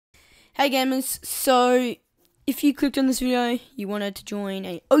Hey gamers, so if you clicked on this video, you wanted to join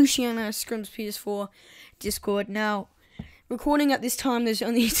a Oceania Scrims PS4 Discord. Now, recording at this time, there's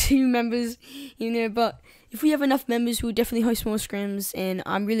only 2 members in there, but if we have enough members, we'll definitely host more Scrims, and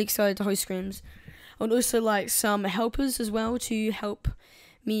I'm really excited to host Scrims. I would also like some helpers as well to help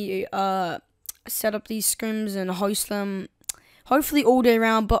me set up these Scrims and host them, hopefully all day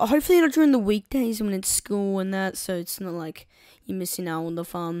round, but hopefully not during the weekdays when it's school and that, so it's not like you're missing out on the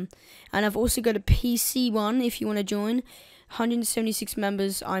fun. And I've also got a PC one if you want to join. 176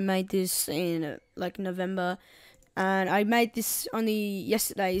 members. I made this in like November, and I made this only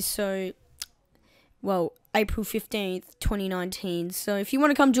yesterday, so well, April 15th 2019. So if you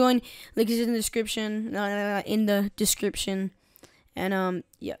want to come join, link is in the description, and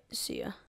yeah, see ya.